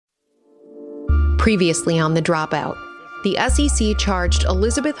Previously on The Dropout, the SEC charged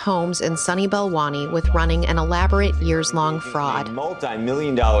Elizabeth Holmes and Sunny Balwani with running an elaborate years-long fraud. A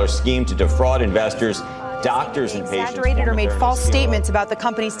multi-million-dollar scheme to defraud investors, doctors, and patients. Exaggerated or made false statements about the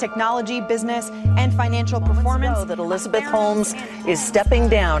company's technology, business, and financial performance. That Elizabeth Holmes is stepping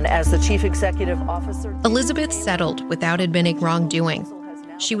down as the chief executive officer. Elizabeth settled without admitting wrongdoing.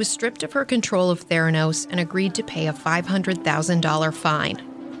 She was stripped of her control of Theranos and agreed to pay a $500,000 fine.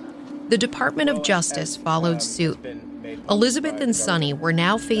 The Department of Justice followed suit. Elizabeth and Sunny were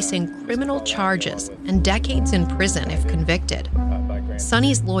now facing criminal charges and decades in prison if convicted.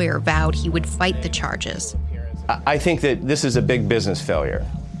 Sunny's lawyer vowed he would fight the charges. I think that this is a big business failure.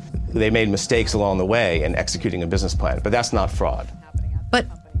 They made mistakes along the way in executing a business plan, but that's not fraud. But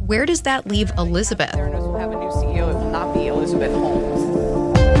where does that leave Elizabeth? Theranos will have a new CEO. It will not be Elizabeth Holmes.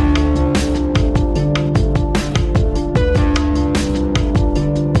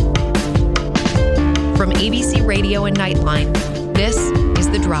 From ABC Radio and Nightline, this is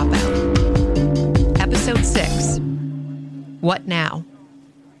The Dropout. Episode 6, What Now?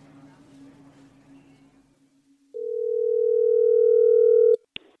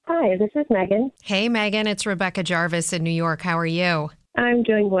 Hi, this is Megan. Hey, Megan, it's Rebecca Jarvis in New York. How are you? I'm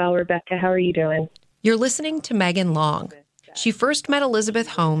doing well, Rebecca. How are you doing? You're listening to Megan Long. She first met Elizabeth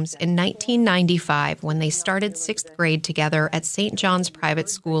Holmes in 1995 when they started 6th grade together at St. John's Private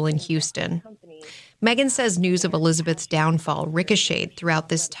School in Houston. Megan says news of Elizabeth's downfall ricocheted throughout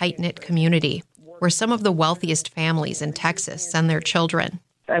this tight-knit community, where some of the wealthiest families in Texas send their children.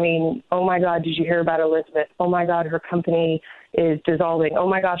 I mean, oh my God, did you hear about Elizabeth? Oh my God, her company is dissolving. Oh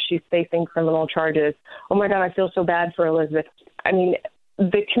my gosh, she's facing criminal charges. Oh my God, I feel so bad for Elizabeth. I mean,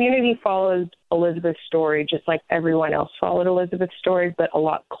 the community followed Elizabeth's story just like everyone else followed Elizabeth's story, but a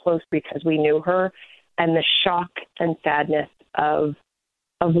lot closer because we knew her. And the shock and sadness of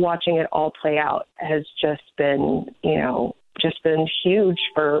watching it all play out has just been, huge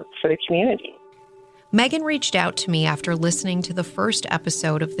for the community. Megan reached out to me after listening to the first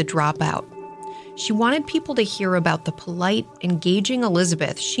episode of The Dropout. She wanted people to hear about the polite, engaging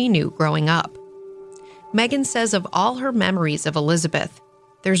Elizabeth she knew growing up. Megan says of all her memories of Elizabeth,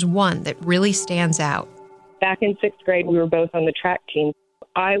 there's one that really stands out. Back in 6th grade, we were both on the track team.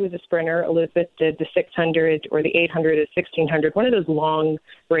 I was a sprinter. Elizabeth did the 600 or the 800 or 1600, one of those long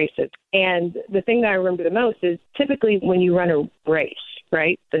races. And the thing that I remember the most is typically when you run a race,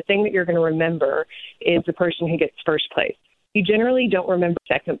 right, the thing that you're going to remember is the person who gets first place. You generally don't remember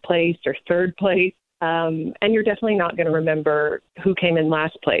second place or third place, and you're definitely not going to remember who came in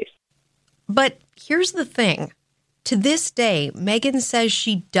last place. But here's the thing. To this day, Megan says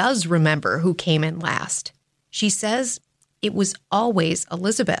she does remember who came in last. She says it was always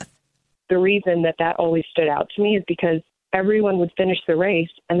Elizabeth. The reason that always stood out to me is because everyone would finish the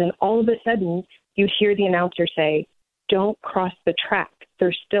race, and then all of a sudden, you'd hear the announcer say, "Don't cross the track.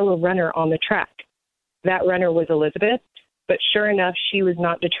 There's still a runner on the track." That runner was Elizabeth, but sure enough, she was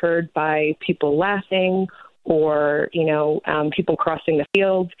not deterred by people laughing or, people crossing the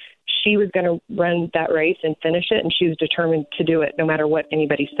field. She was going to run that race and finish it, and she was determined to do it no matter what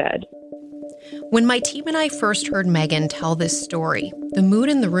anybody said. When my team and I first heard Megan tell this story, the mood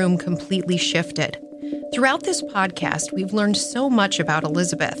in the room completely shifted. Throughout this podcast, we've learned so much about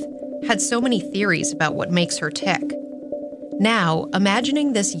Elizabeth, had so many theories about what makes her tick. Now,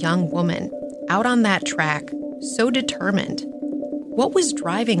 imagining this young woman out on that track, so determined, what was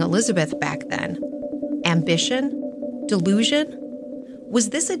driving Elizabeth back then? Ambition? Delusion? Was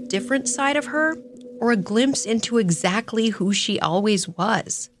this a different side of her, or a glimpse into exactly who she always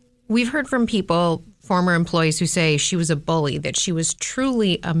was? We've heard from people, former employees, who say she was a bully, that she was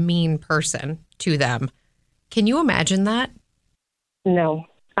truly a mean person to them. Can you imagine that? No.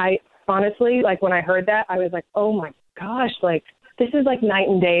 I honestly, when I heard that, I was like, oh my gosh, this is like night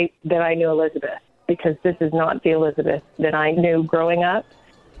and day that I knew Elizabeth, because this is not the Elizabeth that I knew growing up.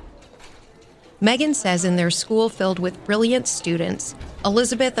 Megan says in their school filled with brilliant students,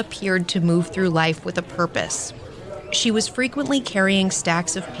 Elizabeth appeared to move through life with a purpose. She was frequently carrying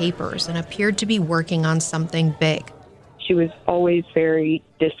stacks of papers and appeared to be working on something big. She was always very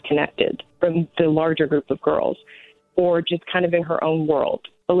disconnected from the larger group of girls, or just kind of in her own world.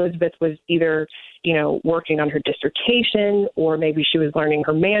 Elizabeth was either, working on her dissertation, or maybe she was learning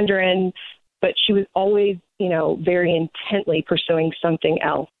her Mandarin, but she was always, very intently pursuing something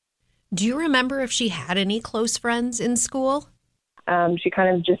else. Do you remember if she had any close friends in school? She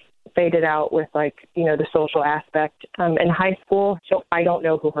kind of just faded out with the social aspect. In high school, so I don't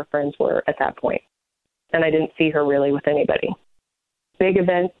know who her friends were at that point. And I didn't see her really with anybody. Big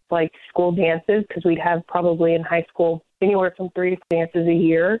events like school dances, because we'd have probably in high school anywhere from 3 dances a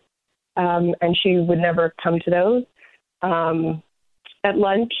year. and she would never come to those. At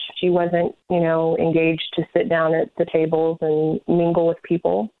lunch, she wasn't, engaged to sit down at the tables and mingle with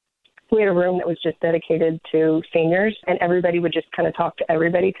people. We had a room that was just dedicated to seniors, and everybody would just kind of talk to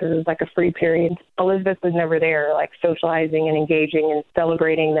everybody because it was like a free period. Elizabeth was never there, like socializing and engaging and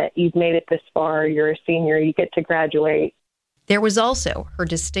celebrating that you've made it this far, you're a senior, you get to graduate. There was also her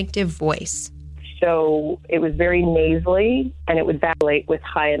distinctive voice. So it was very nasally, and it would vacillate with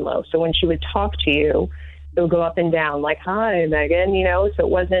high and low. So when she would talk to you, it would go up and down, like, "Hi, Megan," So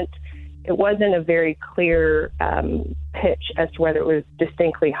it wasn't a very clear pitch as to whether it was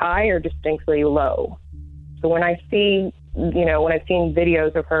distinctly high or distinctly low. So when I've seen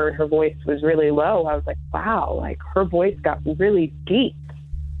videos of her and her voice was really low, I was like, wow, like her voice got really deep.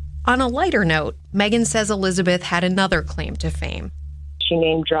 On a lighter note, Megan says Elizabeth had another claim to fame. She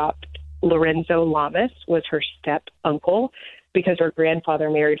name dropped Lorenzo Lamas, was her step uncle, because her grandfather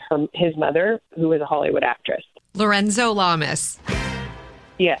married his mother, who was a Hollywood actress. Lorenzo Lamas.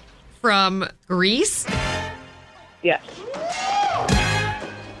 Yes. From Grease? Yes.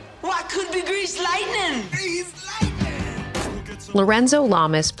 Why could be Grease lightning? Lorenzo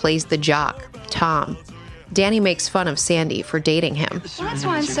Lamas plays the jock, Tom. Danny makes fun of Sandy for dating him. Well, that's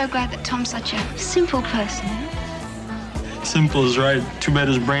why I'm so glad that Tom's such a simple person. Simple is right. Too bad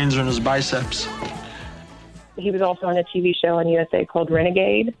his brains are in his biceps. He was also on a TV show on USA called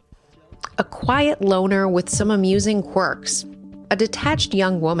Renegade. A quiet loner with some amusing quirks. A detached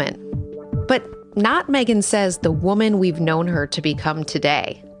young woman. But not, Megan says, the woman we've known her to become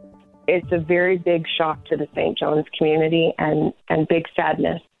today. It's a very big shock to the St. John's community and big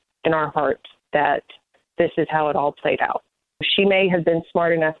sadness in our hearts that this is how it all played out. She may have been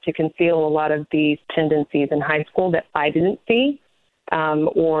smart enough to conceal a lot of these tendencies in high school that I didn't see,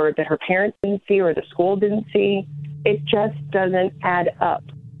 or that her parents didn't see, or the school didn't see. It just doesn't add up.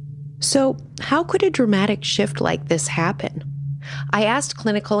 So how could a dramatic shift like this happen? I asked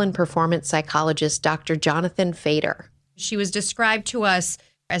clinical and performance psychologist Dr. Jonathan Fader. She was described to us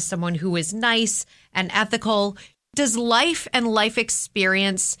as someone who is nice and ethical. Does life and life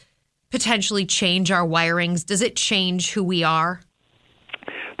experience potentially change our wirings? Does it change who we are?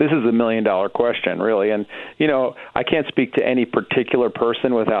 This is $1 million question, really. And, I can't speak to any particular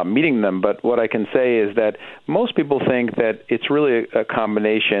person without meeting them. But what I can say is that most people think that it's really a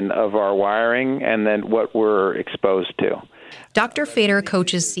combination of our wiring and then what we're exposed to. Dr. Fader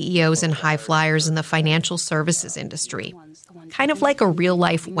coaches CEOs and high flyers in the financial services industry, kind of like a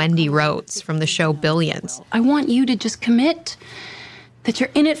real-life Wendy Rhodes from the show Billions. I want you to just commit that you're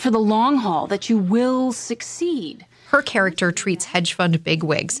in it for the long haul, that you will succeed. Her character treats hedge fund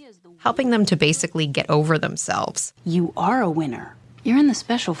bigwigs, helping them to basically get over themselves. You are a winner. You're in the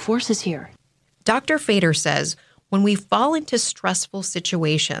special forces here. Dr. Fader says when we fall into stressful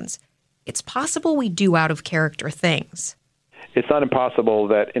situations, it's possible we do out-of-character things. It's not impossible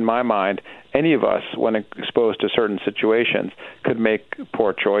that, in my mind, any of us, when exposed to certain situations, could make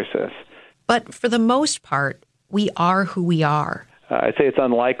poor choices. But for the most part, we are who we are. I'd say it's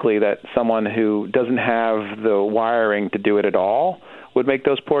unlikely that someone who doesn't have the wiring to do it at all would make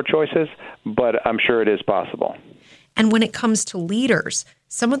those poor choices, but I'm sure it is possible. And when it comes to leaders,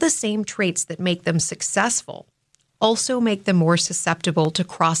 some of the same traits that make them successful also make them more susceptible to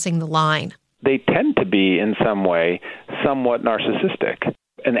crossing the line. They tend to be, in some way, somewhat narcissistic.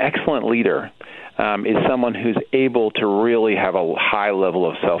 An excellent leader is someone who's able to really have a high level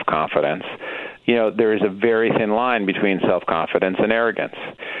of self-confidence. There is a very thin line between self-confidence and arrogance,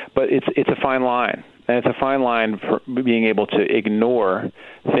 but it's a fine line. And it's a fine line for being able to ignore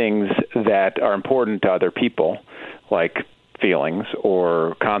things that are important to other people, like feelings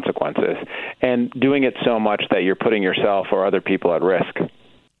or consequences, and doing it so much that you're putting yourself or other people at risk.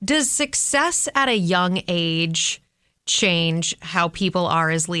 Does success at a young age change how people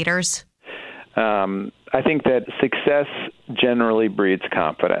are as leaders? I think that success generally breeds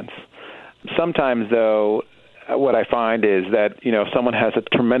confidence. Sometimes, though, what I find is that, if someone has a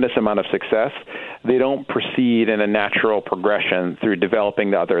tremendous amount of success, they don't proceed in a natural progression through developing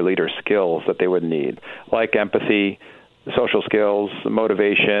the other leader skills that they would need, like empathy, social skills,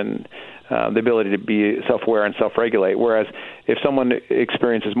 motivation, the ability to be self-aware and self-regulate. Whereas if someone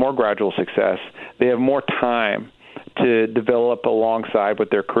experiences more gradual success, they have more time to develop alongside with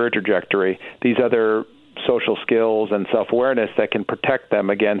their career trajectory these other social skills and self-awareness that can protect them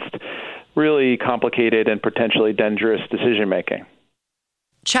against really complicated and potentially dangerous decision-making.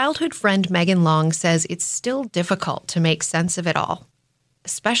 Childhood friend Megan Long says it's still difficult to make sense of it all,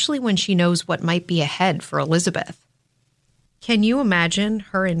 especially when she knows what might be ahead for Elizabeth. Can you imagine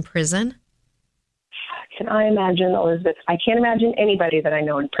her in prison? can I imagine Elizabeth? I can't imagine anybody that I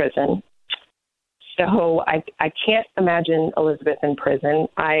know in prison. So I can't imagine Elizabeth in prison.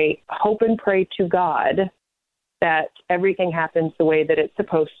 I hope and pray to God that everything happens the way that it's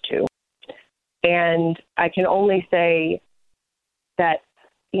supposed to. And I can only say that,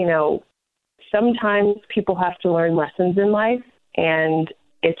 you know, sometimes people have to learn lessons in life, and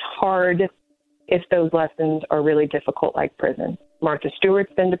it's hard if those lessons are really difficult, like prison. Martha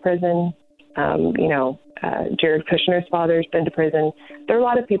Stewart's been to prison. Jared Kushner's father's been to prison. There are a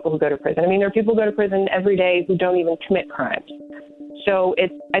lot of people who go to prison. I mean, there are people who go to prison every day who don't even commit crimes. So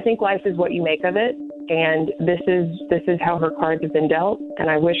I think life is what you make of it, and this is how her cards have been dealt, and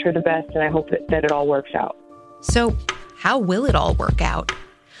I wish her the best, and I hope that it all works out. So how will it all work out?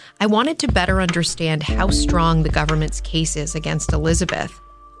 I wanted to better understand how strong the government's case is against Elizabeth.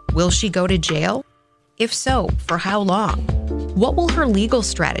 Will she go to jail? If so, for how long? What will her legal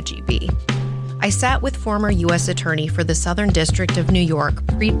strategy be? I sat with former U.S. Attorney for the Southern District of New York,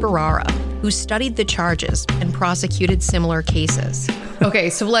 Preet Bharara, who studied the charges and prosecuted similar cases. Okay,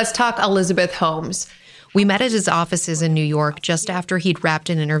 so let's talk Elizabeth Holmes. We met at his offices in New York just after he'd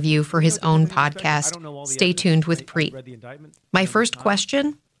wrapped an interview for his own podcast. Stay tuned with Preet. My first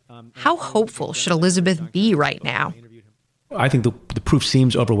question, how hopeful should Elizabeth be right now? I think the proof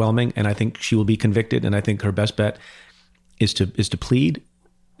seems overwhelming, and I think she will be convicted, and I think her best bet is to plead,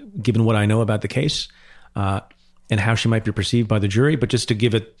 given what I know about the case, and how she might be perceived by the jury. But just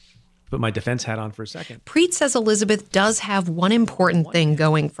to put my defense hat on for a second. Preet says Elizabeth does have one important thing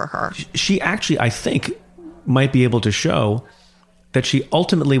going for her. She actually, I think, might be able to show that she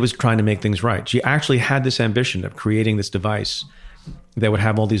ultimately was trying to make things right. She actually had this ambition of creating this device that would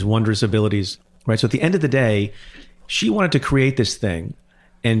have all these wondrous abilities, right? So at the end of the day, she wanted to create this thing,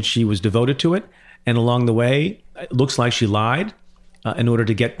 and she was devoted to it. And along the way, it looks like she lied in order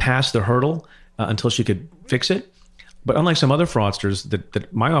to get past the hurdle until she could fix it. But unlike some other fraudsters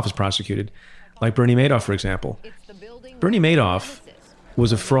that my office prosecuted, like Bernie Madoff, for example, Bernie Madoff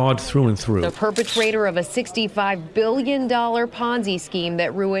was a fraud through and through. The perpetrator of a $65 billion Ponzi scheme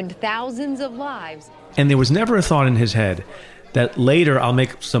that ruined thousands of lives. And there was never a thought in his head that later I'll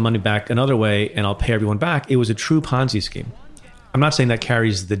make some money back another way and I'll pay everyone back. It was a true Ponzi scheme. I'm not saying that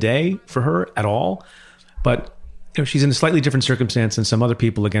carries the day for her at all, but she's in a slightly different circumstance than some other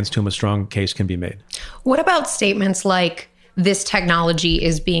people against whom a strong case can be made. What about statements like this technology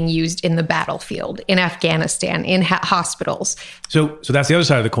is being used in the battlefield, in Afghanistan, in hospitals? So that's the other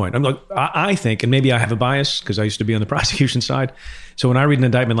side of the coin. I think, and maybe I have a bias because I used to be on the prosecution side. So when I read an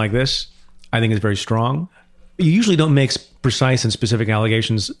indictment like this, I think it's very strong. You usually don't make precise and specific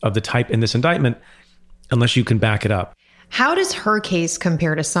allegations of the type in this indictment unless you can back it up. How does her case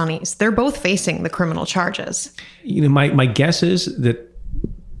compare to Sonny's? They're both facing the criminal charges. My guess is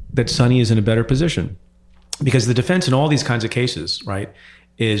that Sonny is in a better position because the defense in all these kinds of cases, right,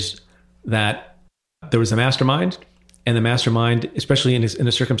 is that there was a mastermind, and the mastermind, especially in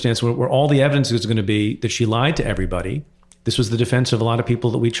a circumstance where all the evidence is going to be that she lied to everybody. This was the defense of a lot of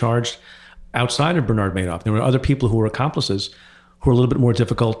people that we charged outside of Bernard Madoff. There were other people who were accomplices who were a little bit more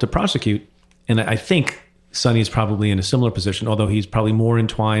difficult to prosecute. And I think Sonny is probably in a similar position, although he's probably more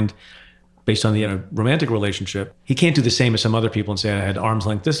entwined based on the romantic relationship. He can't do the same as some other people and say, I had arm's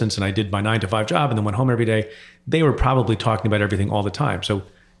length distance and I did my 9-to-5 job and then went home every day. They were probably talking about everything all the time. So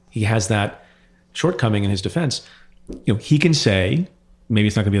he has that shortcoming in his defense. He can say, maybe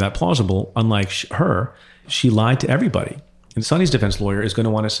it's not going to be that plausible, unlike her, she lied to everybody. And Sonny's defense lawyer is going to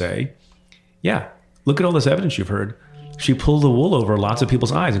want to say, yeah, look at all this evidence you've heard. She pulled the wool over lots of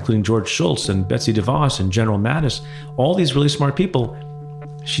people's eyes, including George Shultz and Betsy DeVos and General Mattis, all these really smart people.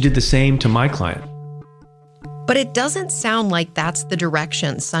 She did the same to my client. But it doesn't sound like that's the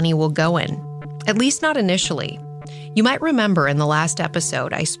direction Sonny will go in, at least not initially. You might remember in the last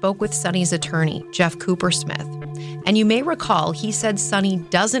episode, I spoke with Sonny's attorney, Jeff Coopersmith. And you may recall he said Sonny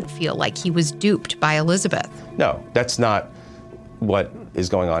doesn't feel like he was duped by Elizabeth. No, that's not what is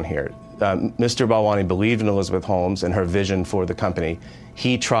going on here. Mr. Balwani believed in Elizabeth Holmes and her vision for the company.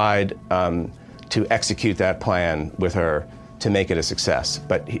 He tried to execute that plan with her to make it a success.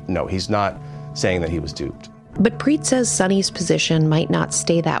 But he's not saying that he was duped. But Preet says Sonny's position might not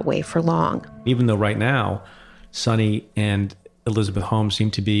stay that way for long. Even though right now, Sonny and Elizabeth Holmes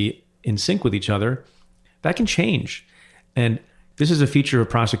seem to be in sync with each other, that can change. And this is a feature of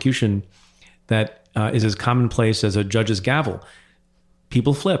prosecution that is as commonplace as a judge's gavel.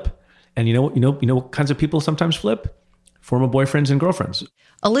 People flip. And you know what kinds of people sometimes flip? Former boyfriends and girlfriends.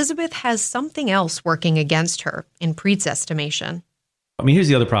 Elizabeth has something else working against her, in Preet's estimation. I mean, here's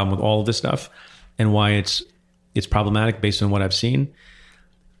the other problem with all of this stuff and why it's problematic based on what I've seen.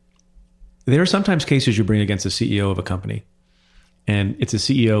 There are sometimes cases you bring against the CEO of a company, and it's a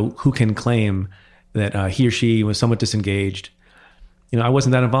CEO who can claim that he or she was somewhat disengaged. I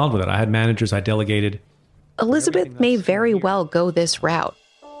wasn't that involved with it. I had managers, I delegated. Elizabeth may very well go this route.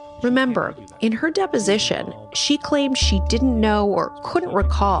 Remember, in her deposition, she claimed she didn't know or couldn't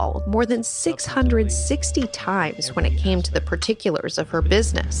recall more than 660 times when it came to the particulars of her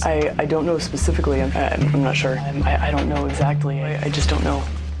business. I don't know specifically. I'm not sure. I don't know exactly. I just don't know.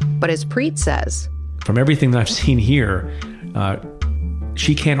 But as Preet says, from everything that I've seen here,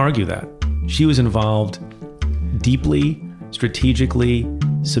 she can't argue that. She was involved deeply, strategically,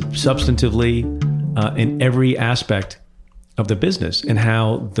 substantively, in every aspect of the business and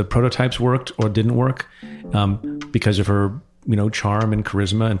how the prototypes worked or didn't work because of her, charm and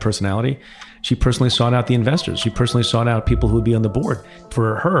charisma and personality. She personally sought out the investors. She personally sought out people who would be on the board.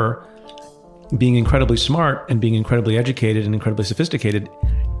 For her, being incredibly smart and being incredibly educated and incredibly sophisticated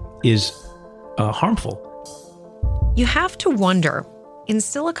is harmful. You have to wonder, in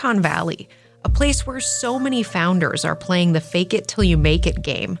Silicon Valley, a place where so many founders are playing the fake it till you make it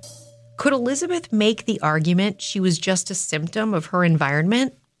game, could Elizabeth make the argument she was just a symptom of her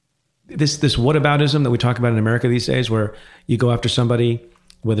environment? This whataboutism that we talk about in America these days, where you go after somebody,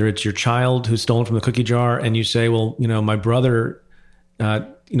 whether it's your child who's stolen from the cookie jar, and you say, well, my brother,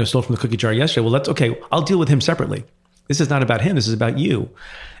 stole from the cookie jar yesterday. Well, that's okay. I'll deal with him separately. This is not about him. This is about you.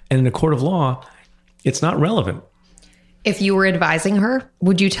 And in a court of law, it's not relevant. If you were advising her,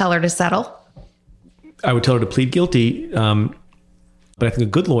 would you tell her to settle? I would tell her to plead guilty. But I think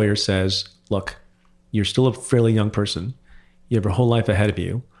a good lawyer says, look, you're still a fairly young person. You have your whole life ahead of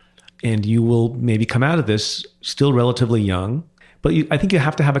you. And you will maybe come out of this still relatively young. But I think you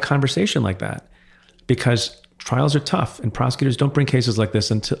have to have a conversation like that, because trials are tough and prosecutors don't bring cases like this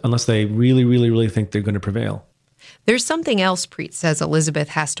unless they really, really, really think they're going to prevail. There's something else Preet says Elizabeth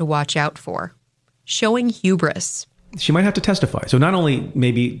has to watch out for: showing hubris. She might have to testify. So not only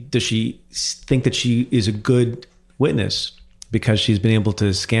maybe does she think that she is a good witness because she's been able to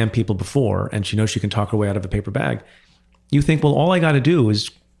scam people before and she knows she can talk her way out of a paper bag, you think, well, all I got to do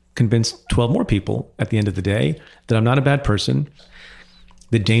is convince 12 more people at the end of the day that I'm not a bad person.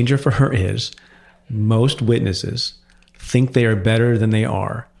 The danger for her is most witnesses think they are better than they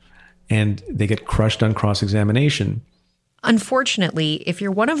are, and they get crushed on cross-examination. Unfortunately, if you're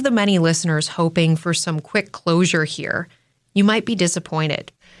one of the many listeners hoping for some quick closure here, you might be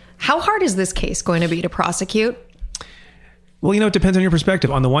disappointed. How hard is this case going to be to prosecute? Well, it depends on your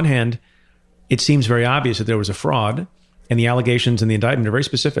perspective. On the one hand, it seems very obvious that there was a fraud, and the allegations in the indictment are very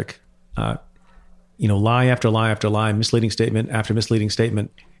specific. Lie after lie after lie, misleading statement after misleading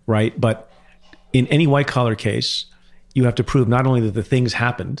statement, right? But in any white-collar case, you have to prove not only that the things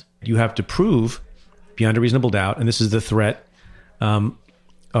happened, you have to prove beyond a reasonable doubt, and this is the threat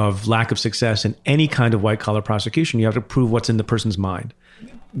of lack of success in any kind of white-collar prosecution, you have to prove what's in the person's mind.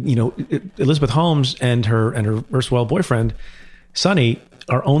 Elizabeth Holmes and her erstwhile boyfriend, Sonny,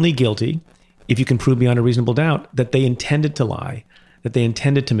 are only guilty if you can prove beyond a reasonable doubt that they intended to lie, that they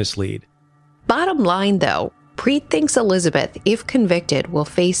intended to mislead. Bottom line, though, Preet thinks Elizabeth, if convicted, will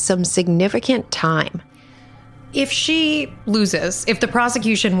face some significant time. If she loses, if the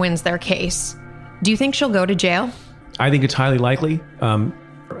prosecution wins their case, do you think she'll go to jail? I think it's highly likely.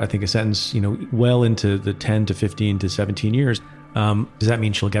 I think a sentence, well into the 10 to 15 to 17 years. Does that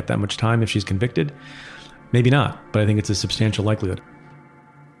mean she'll get that much time if she's convicted? Maybe not, but I think it's a substantial likelihood.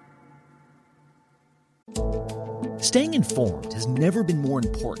 Staying informed has never been more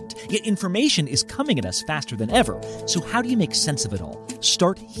important, yet information is coming at us faster than ever. So how do you make sense of it all?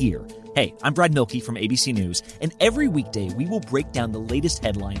 Start here. Hey, I'm Brad Mielke from ABC News, and every weekday we will break down the latest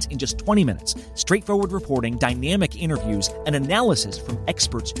headlines in just 20 minutes. Straightforward reporting, dynamic interviews, and analysis from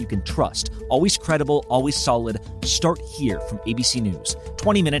experts you can trust. Always credible, always solid. Start here from ABC News.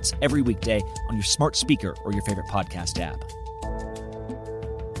 20 minutes every weekday on your smart speaker or your favorite podcast app.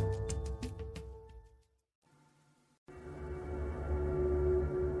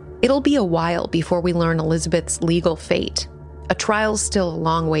 It'll be a while before we learn Elizabeth's legal fate. A trial's still a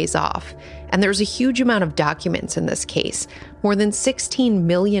long ways off, and there's a huge amount of documents in this case, more than 16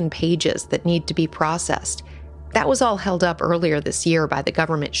 million pages that need to be processed. That was all held up earlier this year by the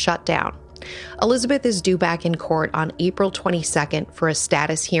government shutdown. Elizabeth is due back in court on April 22nd for a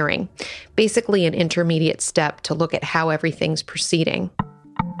status hearing, basically an intermediate step to look at how everything's proceeding.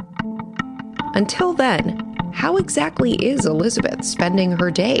 Until then, how exactly is Elizabeth spending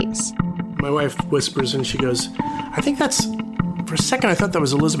her days? My wife whispers and she goes, I think that's, for a second I thought that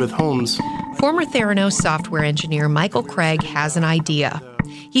was Elizabeth Holmes. Former Theranos software engineer Michael Craig has an idea.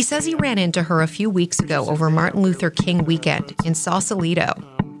 He says he ran into her a few weeks ago over Martin Luther King weekend in Sausalito.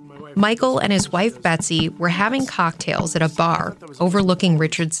 Michael and his wife, Betsy, were having cocktails at a bar overlooking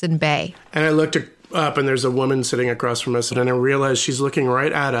Richardson Bay. And I looked up, and there's a woman sitting across from us, and I realized she's looking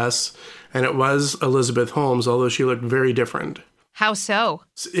right at us, and it was Elizabeth Holmes, although she looked very different. How so?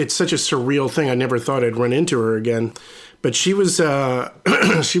 It's such a surreal thing. I never thought I'd run into her again. But she was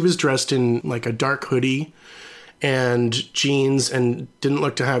she was dressed in like a dark hoodie and jeans and didn't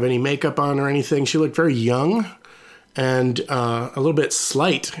look to have any makeup on or anything. She looked very young and a little bit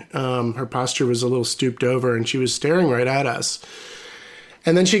slight. Her posture was a little stooped over, and she was staring right at us.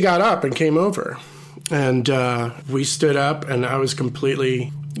 And then she got up and came over. And we stood up, and I was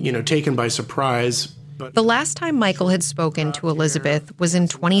completely, taken by surprise. The last time Michael had spoken to Elizabeth was in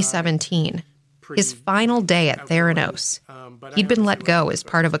 2017, his final day at Theranos. He'd been let go as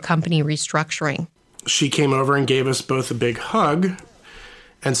part of a company restructuring. She came over and gave us both a big hug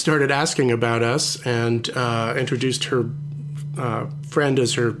and started asking about us and introduced her friend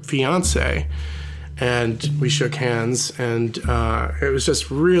as her fiance. And we shook hands, and it was just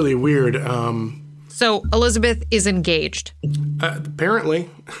really weird. So Elizabeth is engaged? Apparently.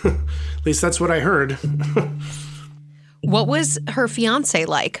 At least that's what I heard. What was her fiance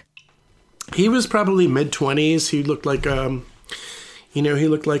like? He was probably mid-20s. He looked like, he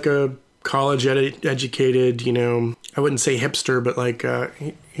looked like a college-educated, I wouldn't say hipster, but like,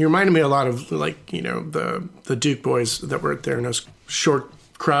 he reminded me a lot of like, the Duke boys that were at Theranos. Short,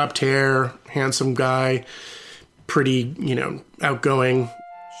 cropped hair, handsome guy, pretty, outgoing.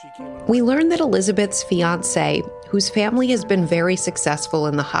 We learned that Elizabeth's fiancé, whose family has been very successful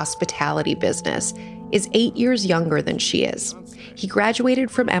in the hospitality business, is 8 years younger than she is. He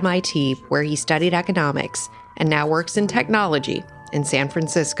graduated from MIT, where he studied economics, and now works in technology in San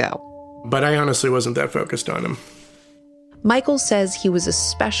Francisco. But I honestly wasn't that focused on him. Michael says he was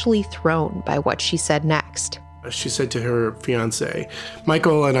especially thrown by what she said next. She said to her fiancé,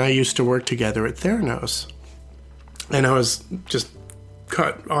 Michael and I used to work together at Theranos. And I was just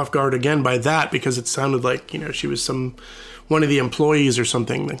caught off guard again by that, because it sounded like, she was one of the employees or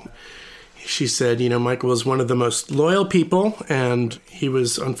something. She said, Michael was one of the most loyal people, and he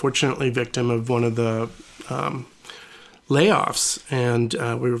was unfortunately victim of one of the layoffs, and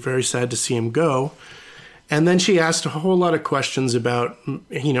we were very sad to see him go. And then she asked a whole lot of questions about,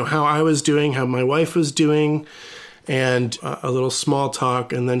 how I was doing, how my wife was doing, and a little small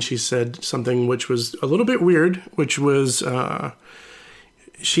talk. And then she said something which was a little bit weird, which was,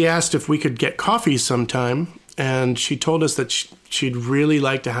 she asked if we could get coffee sometime, and she told us that she'd really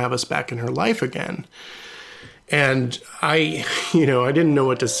like to have us back in her life again. And I didn't know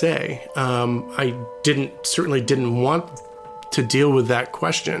what to say. I certainly didn't want to deal with that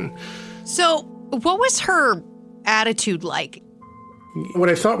question. So what was her attitude like? What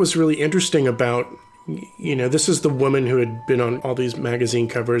I thought was really interesting about, this is the woman who had been on all these magazine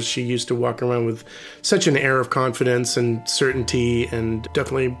covers. She used to walk around with such an air of confidence and certainty, and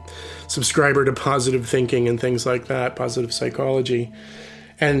definitely subscriber to positive thinking and things like that, positive psychology.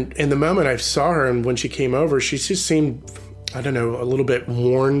 And in the moment I saw her, and when she came over, she just seemed, a little bit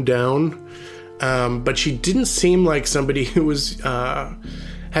worn down. But she didn't seem like somebody who was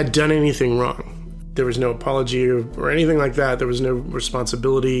had done anything wrong. There was no apology or anything like that. There was no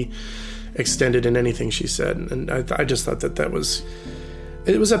responsibility extended in anything she said. And I just thought that was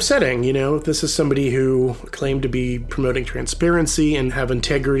upsetting. This is somebody who claimed to be promoting transparency and have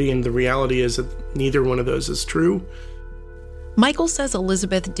integrity, and the reality is that neither one of those is true. Michael says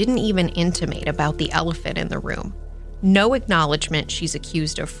Elizabeth didn't even intimate about the elephant in the room. No acknowledgement she's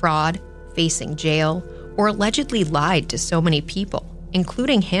accused of fraud, facing jail, or allegedly lied to so many people,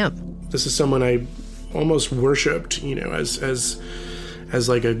 including him. This is someone I almost worshipped, as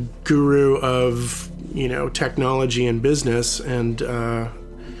like a guru of, technology and business, and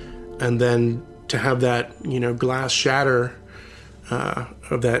then to have that, glass shatter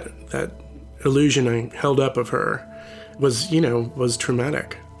of that illusion I held up of her was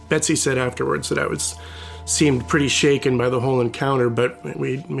traumatic. Betsy said afterwards that I seemed pretty shaken by the whole encounter, but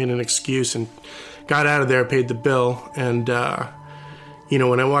we made an excuse and got out of there, paid the bill, and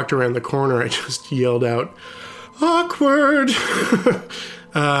when I walked around the corner, I just yelled out, "Awkward!"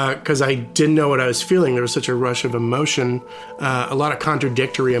 Because I didn't know what I was feeling. There was such a rush of emotion, a lot of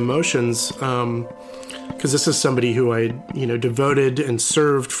contradictory emotions, because this is somebody who I, devoted and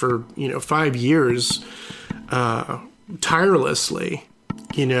served for, 5 years tirelessly,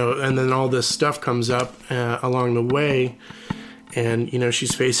 and then all this stuff comes up along the way. And,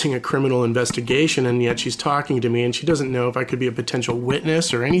 she's facing a criminal investigation, and yet she's talking to me, and she doesn't know if I could be a potential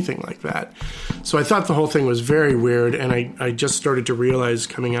witness or anything like that. So I thought the whole thing was very weird, and I just started to realize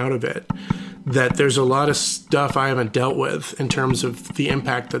coming out of it that there's a lot of stuff I haven't dealt with in terms of the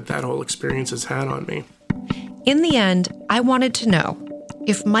impact that whole experience has had on me. In the end, I wanted to know,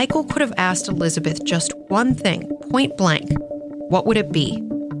 if Michael could have asked Elizabeth just one thing, point blank, what would it be?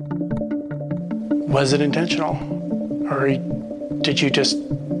 Was it intentional? Or did you just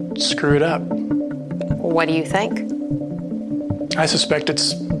screw it up? What do you think? I suspect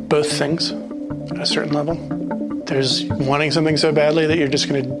it's both things at a certain level. There's wanting something so badly that you're just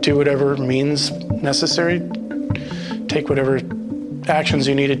going to do whatever means necessary, take whatever actions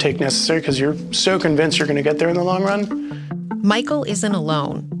you need to take necessary because you're so convinced you're going to get there in the long run. Michael isn't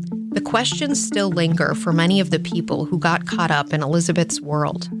alone. The questions still linger for many of the people who got caught up in Elizabeth's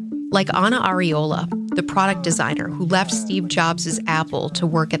world, like Anna Ariola, the product designer who left Steve Jobs' Apple to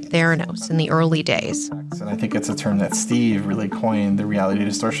work at Theranos in the early days. And I think it's a term that Steve really coined, the reality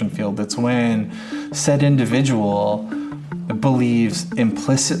distortion field. It's when said individual believes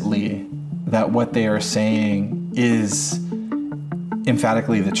implicitly that what they are saying is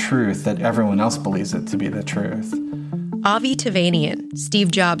emphatically the truth, that everyone else believes it to be the truth. Avi Tevanian,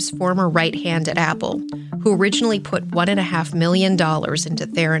 Steve Jobs' former right hand at Apple, who originally put $1.5 million into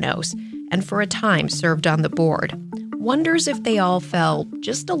Theranos and for a time served on the board, wonders if they all fell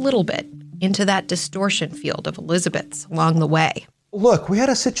just a little bit into that distortion field of Elizabeth's along the way. Look, we had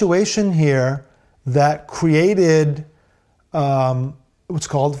a situation here that created what's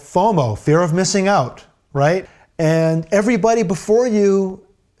called FOMO, fear of missing out, right? And everybody before you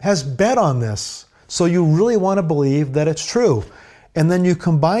has bet on this. So you really want to believe that it's true. And then you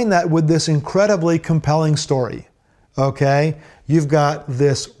combine that with this incredibly compelling story, okay? You've got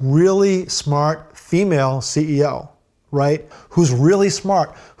this really smart female CEO, right? Who's really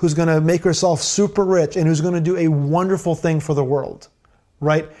smart, who's going to make herself super rich and who's going to do a wonderful thing for the world,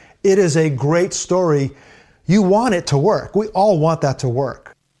 right? It is a great story. You want it to work. We all want that to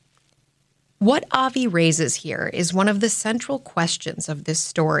work. What Avi raises here is one of the central questions of this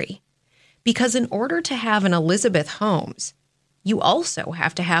story. Because in order to have an Elizabeth Holmes, you also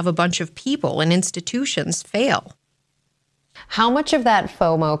have to have a bunch of people and institutions fail. How much of that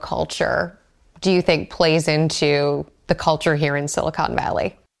FOMO culture do you think plays into the culture here in Silicon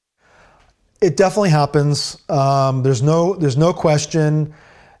Valley? It definitely happens. There's no question.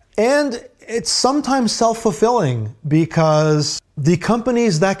 And it's sometimes self-fulfilling because the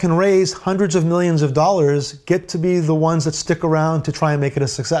companies that can raise hundreds of millions of dollars get to be the ones that stick around to try and make it a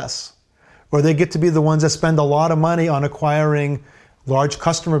success. Or they get to be the ones that spend a lot of money on acquiring large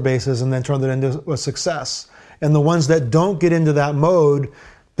customer bases and then turn that into a success. And the ones that don't get into that mode,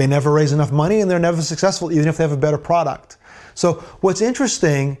 they never raise enough money and they're never successful, even if they have a better product. So what's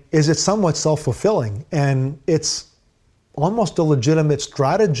interesting is it's somewhat self-fulfilling, and it's almost a legitimate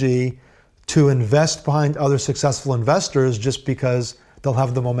strategy to invest behind other successful investors just because they'll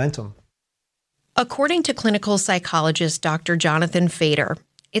have the momentum. According to clinical psychologist Dr. Jonathan Fader,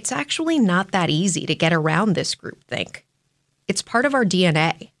 it's actually not that easy to get around this groupthink. It's part of our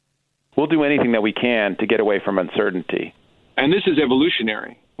DNA. We'll do anything that we can to get away from uncertainty. And this is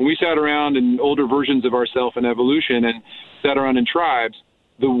evolutionary. When we sat around in older versions of ourselves in evolution and sat around in tribes,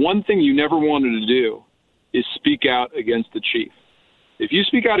 the one thing you never wanted to do is speak out against the chief. If you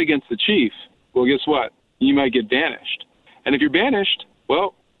speak out against the chief, well, guess what? You might get banished. And if you're banished,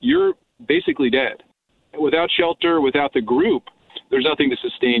 well, you're basically dead. Without shelter, without the group, there's nothing to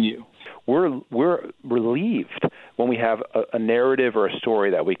sustain you. We're relieved when we have a narrative or a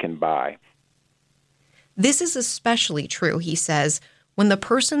story that we can buy. This is especially true, he says, when the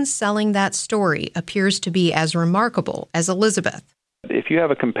person selling that story appears to be as remarkable as Elizabeth. If you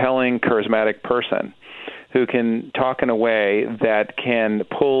have a compelling, charismatic person who can talk in a way that can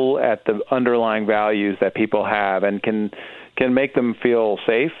pull at the underlying values that people have and can make them feel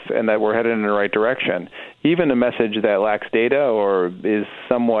safe and that we're headed in the right direction, even a message that lacks data or is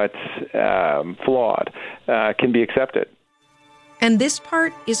somewhat flawed can be accepted. And this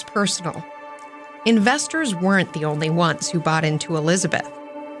part is personal. Investors weren't the only ones who bought into Elizabeth.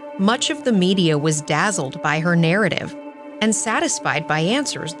 Much of the media was dazzled by her narrative and satisfied by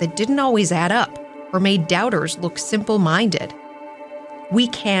answers that didn't always add up or made doubters look simple-minded. We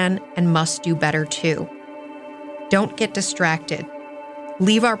can and must do better too. Don't get distracted.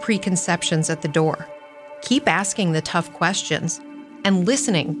 Leave our preconceptions at the door. Keep asking the tough questions and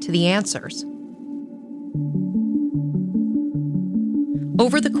listening to the answers.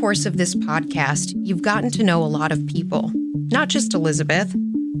 Over the course of this podcast, you've gotten to know a lot of people, not just Elizabeth,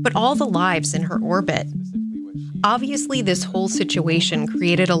 but all the lives in her orbit. Obviously, this whole situation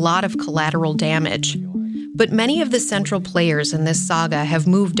created a lot of collateral damage, but many of the central players in this saga have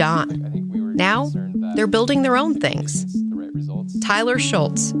moved on. Now, they're building their own things. Tyler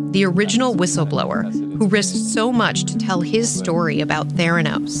Schultz, the original whistleblower, who risked so much to tell his story about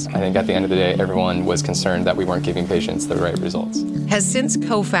Theranos. I think at the end of the day, everyone was concerned that we weren't giving patients the right results. Has since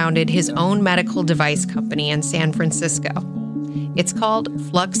co-founded his own medical device company in San Francisco. It's called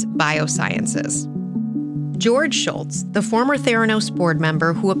Flux Biosciences. George Schultz, the former Theranos board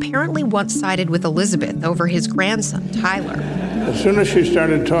member who apparently once sided with Elizabeth over his grandson, Tyler. As soon as she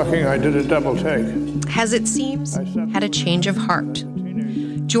started talking, I did a double take. Has, it seems, had a change of heart.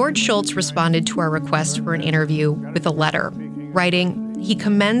 George Schultz responded to our request for an interview with a letter, writing he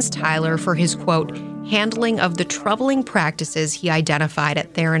commends Tyler for his, quote, handling of the troubling practices he identified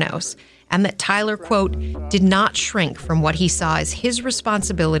at Theranos, and that Tyler, quote, did not shrink from what he saw as his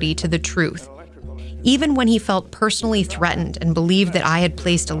responsibility to the truth, even when he felt personally threatened and believed that I had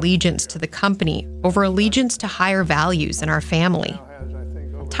placed allegiance to the company over allegiance to higher values in our family.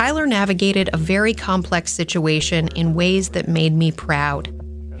 Tyler navigated a very complex situation in ways that made me proud.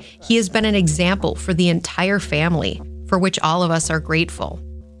 He has been an example for the entire family, for which all of us are grateful.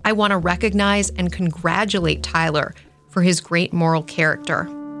 I want to recognize and congratulate Tyler for his great moral character.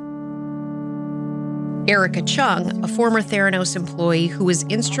 Erica Chung, a former Theranos employee who was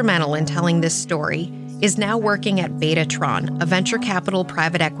instrumental in telling this story, is now working at Betatron, a venture capital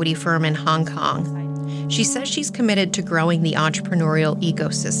private equity firm in Hong Kong. She says she's committed to growing the entrepreneurial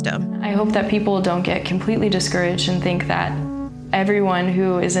ecosystem. I hope that people don't get completely discouraged and think that everyone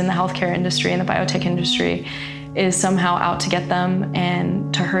who is in the healthcare industry and the biotech industry is somehow out to get them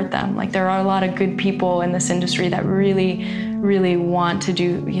and to hurt them. Like, there are a lot of good people in this industry that really want to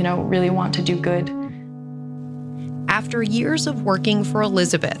do, really want to do good. After years of working for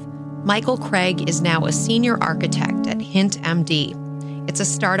Elizabeth, Michael Craig is now a senior architect at Hint MD. It's a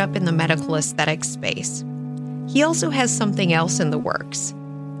startup in the medical aesthetics space. He also has something else in the works.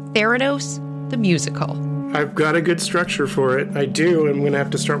 Theranos, the musical. I've got a good structure for it. I do. I'm going to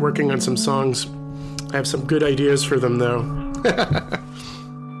have to start working on some songs. I have some good ideas for them, though.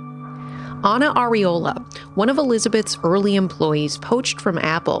 Anna Ariola, one of Elizabeth's early employees poached from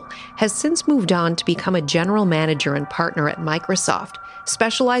Apple, has since moved on to become a general manager and partner at Microsoft,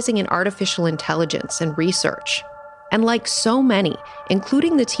 specializing in artificial intelligence and research. And like so many,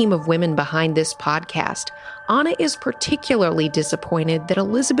 including the team of women behind this podcast, Anna is particularly disappointed that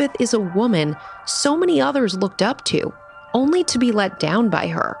Elizabeth is a woman so many others looked up to, only to be let down by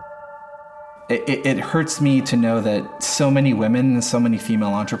her. It hurts me to know that so many women and so many female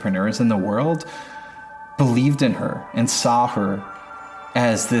entrepreneurs in the world believed in her and saw her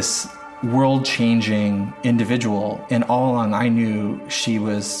as this world-changing individual, and all along I knew she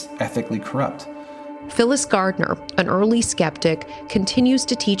was ethically corrupt. Phyllis Gardner, an early skeptic, continues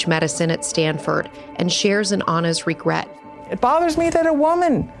to teach medicine at Stanford and shares in Anna's regret. It bothers me that a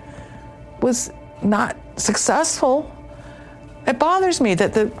woman was not successful. It bothers me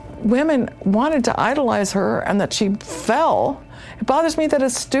that the women wanted to idolize her and that she fell. It bothers me that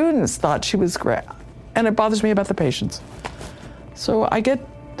as students thought she was great. And it bothers me about the patients. So I get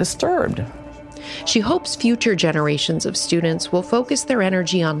disturbed. She hopes future generations of students will focus their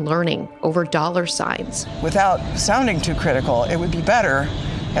energy on learning over dollar signs. Without sounding too critical, it would be better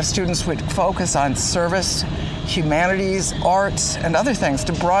if students would focus on service, humanities, arts, and other things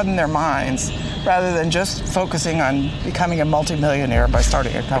to broaden their minds, rather than just focusing on becoming a multimillionaire by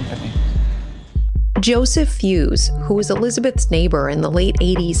starting a company. Joseph Fuse, who was Elizabeth's neighbor in the late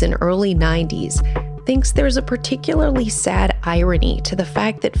 80s and early 90s, thinks there's a particularly sad irony to the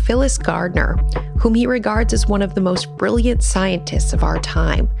fact that Phyllis Gardner, whom he regards as one of the most brilliant scientists of our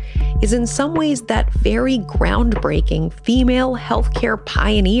time, is in some ways that very groundbreaking female healthcare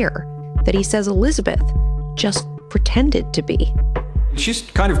pioneer that he says Elizabeth just pretended to be. She's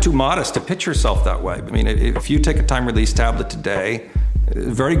kind of too modest to pitch herself that way. I mean, if you take a time-release tablet today, a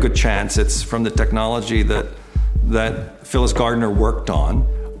very good chance it's from the technology that Phyllis Gardner worked on.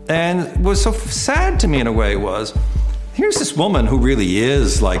 And was so sad to me in a way was, here's this woman who really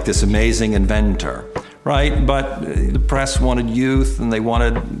is like this amazing inventor, right? But the press wanted youth and they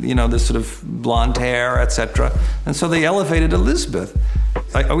wanted, this sort of blonde hair, etc. And so they elevated Elizabeth.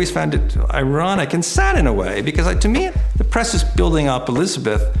 I always found it ironic and sad in a way, because to me, the press is building up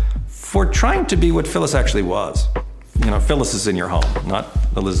Elizabeth for trying to be what Phyllis actually was. Phyllis is in your home, not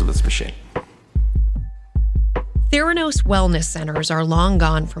Elizabeth's machine. Theranos wellness centers are long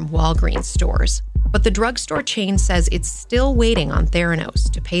gone from Walgreens stores, but the drugstore chain says it's still waiting on Theranos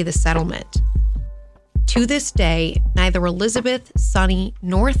to pay the settlement. To this day, neither Elizabeth, Sunny,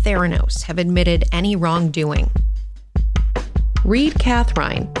 nor Theranos have admitted any wrongdoing. Reed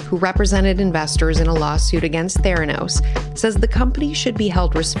Cathrine, who represented investors in a lawsuit against Theranos, says the company should be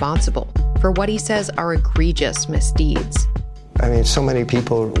held responsible for what he says are egregious misdeeds. I mean, so many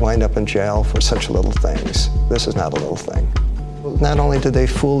people wind up in jail for such little things. This is not a little thing. Not only did they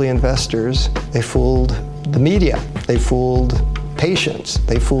fool the investors, they fooled the media, they fooled patients,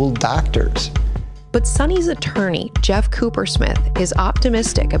 they fooled doctors. But Sonny's attorney, Jeff Coopersmith, is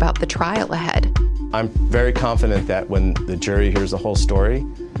optimistic about the trial ahead. I'm very confident that when the jury hears the whole story,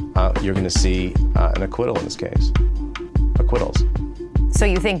 you're going to see an acquittal in this case. Acquittals. So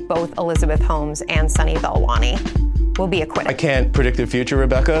you think both Elizabeth Holmes and Sonny Balwani will be acquitted? I can't predict the future,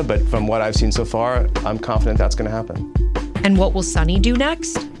 Rebecca, but from what I've seen so far, I'm confident that's going to happen. And what will Sonny do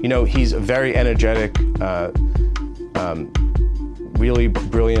next? You know, he's a very energetic, really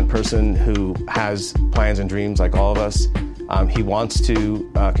brilliant person who has plans and dreams like all of us. He wants to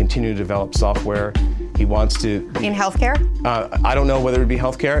continue to develop software. He wants to... In healthcare? I don't know whether it would be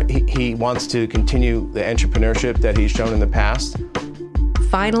healthcare. He wants to continue the entrepreneurship that he's shown in the past.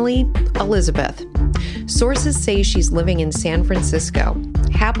 Finally, Elizabeth. Sources say she's living in San Francisco,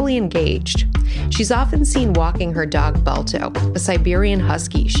 happily engaged. She's often seen walking her dog Balto, a Siberian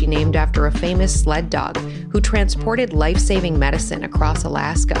husky she named after a famous sled dog who transported life-saving medicine across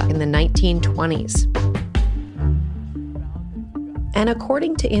Alaska in the 1920s. And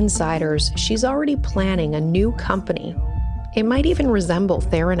according to insiders, she's already planning a new company. It might even resemble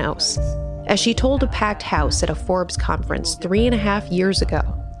Theranos, as she told a packed house at a Forbes conference 3.5 years ago.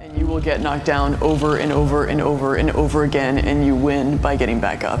 And you will get knocked down over and over and over and over again, and you win by getting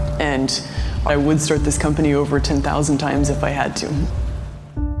back up. And I would start this company over 10,000 times if I had to.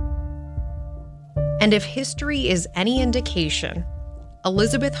 And if history is any indication,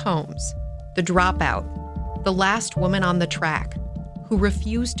 Elizabeth Holmes, the dropout, the last woman on the track, who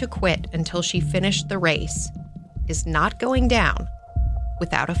refused to quit until she finished the race, is not going down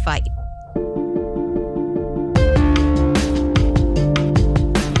without a fight.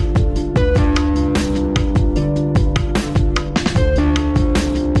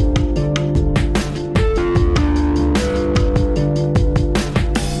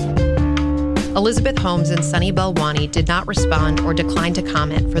 Elizabeth Holmes and Sonny Balwani did not respond or decline to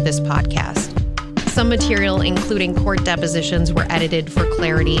comment for this podcast. Some material, including court depositions, were edited for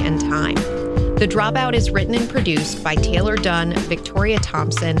clarity and time. The Dropout is written and produced by Taylor Dunn, Victoria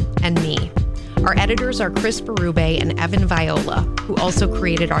Thompson, and me. Our editors are Chris Berube and Evan Viola, who also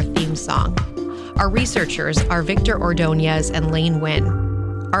created our theme song. Our researchers are Victor Ordonez and Lane Wynn.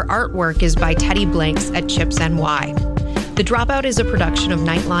 Our artwork is by Teddy Blanks at Chips NY. The Dropout is a production of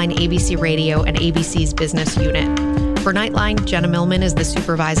Nightline, ABC Radio, and ABC's Business Unit. For Nightline, Jenna Millman is the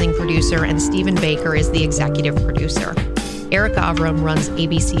supervising producer and Stephen Baker is the executive producer. Eric Avram runs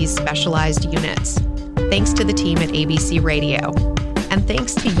ABC's specialized units. Thanks to the team at ABC Radio. And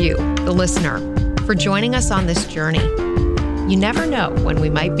thanks to you, the listener, for joining us on this journey. You never know when we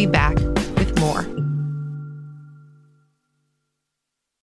might be back